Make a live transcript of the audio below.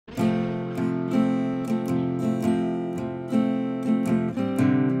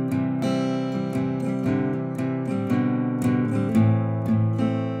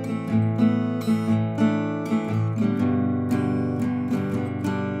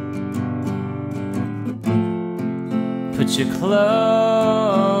put your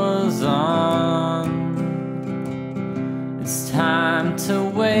clothes on. It's time to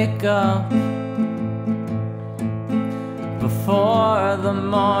wake up before the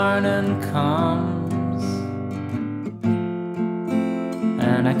morning comes.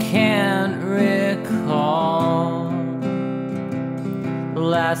 And I can't recall the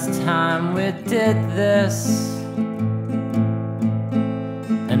last time we did this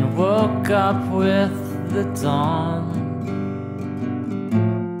and woke up with the dawn.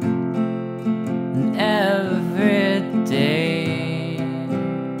 And every day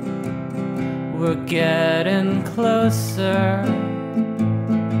we're getting closer,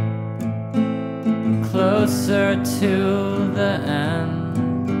 closer to the end.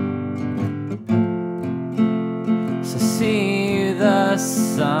 So see the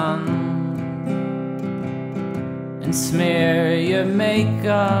sun and smear your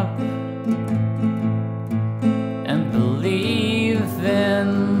makeup and believe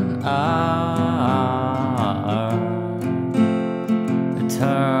in our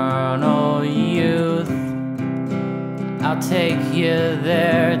eternal youth. I'll take you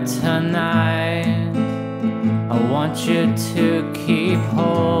there tonight. I want you to keep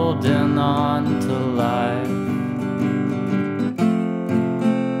holding on to life.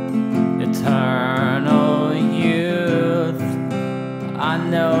 Eternal youth, I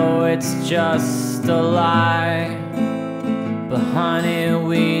know it's just a lie, but honey,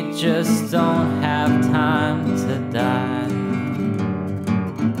 we just don't have time to die.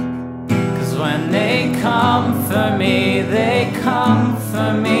 'Cause when they come for me, they come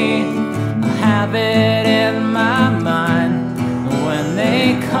for me. I have it in my mind. When they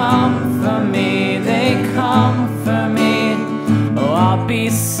come for me, they come for me. Oh, I'll be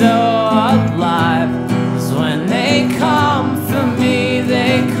so alive. 'Cause when they come for me,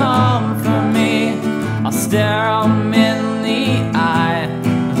 they come for me. I'll stare 'em in the eye.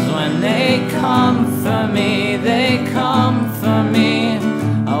 'Cause when they come for me, they come for me.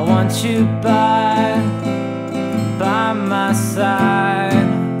 I want you by my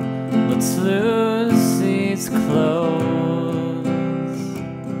side. Let's lose these clothes,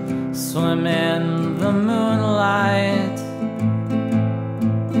 swim in the moonlight,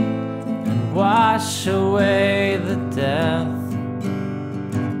 and wash away the death.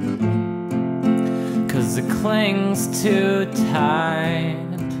 'Cause it clings too tight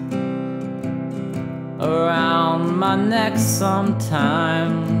around my neck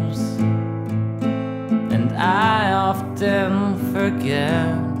sometimes, and I often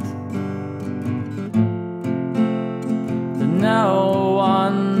forget that no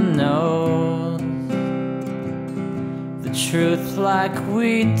one knows the truth like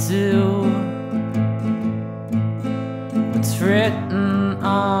we do. What's written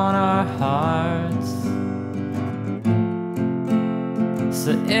on our hearts.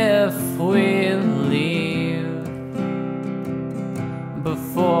 So if we leave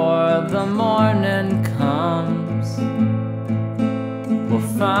before the morning comes, we'll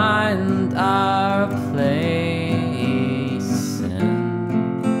find our place in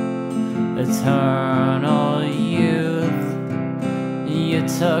eternal youth. You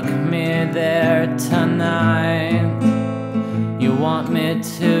took me there tonight. You want me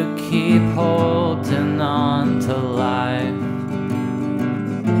to keep holding on to life.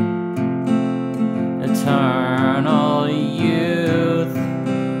 Eternal youth,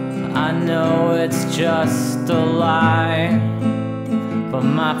 I know it's just a lie, but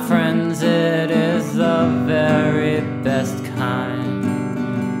my friends, it is the very best kind.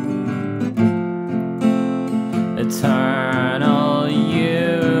 Eternal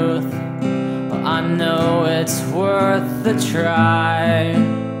youth, I know it's worth the try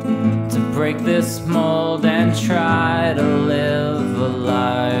to break this mold and try to live a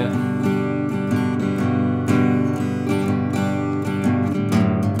life.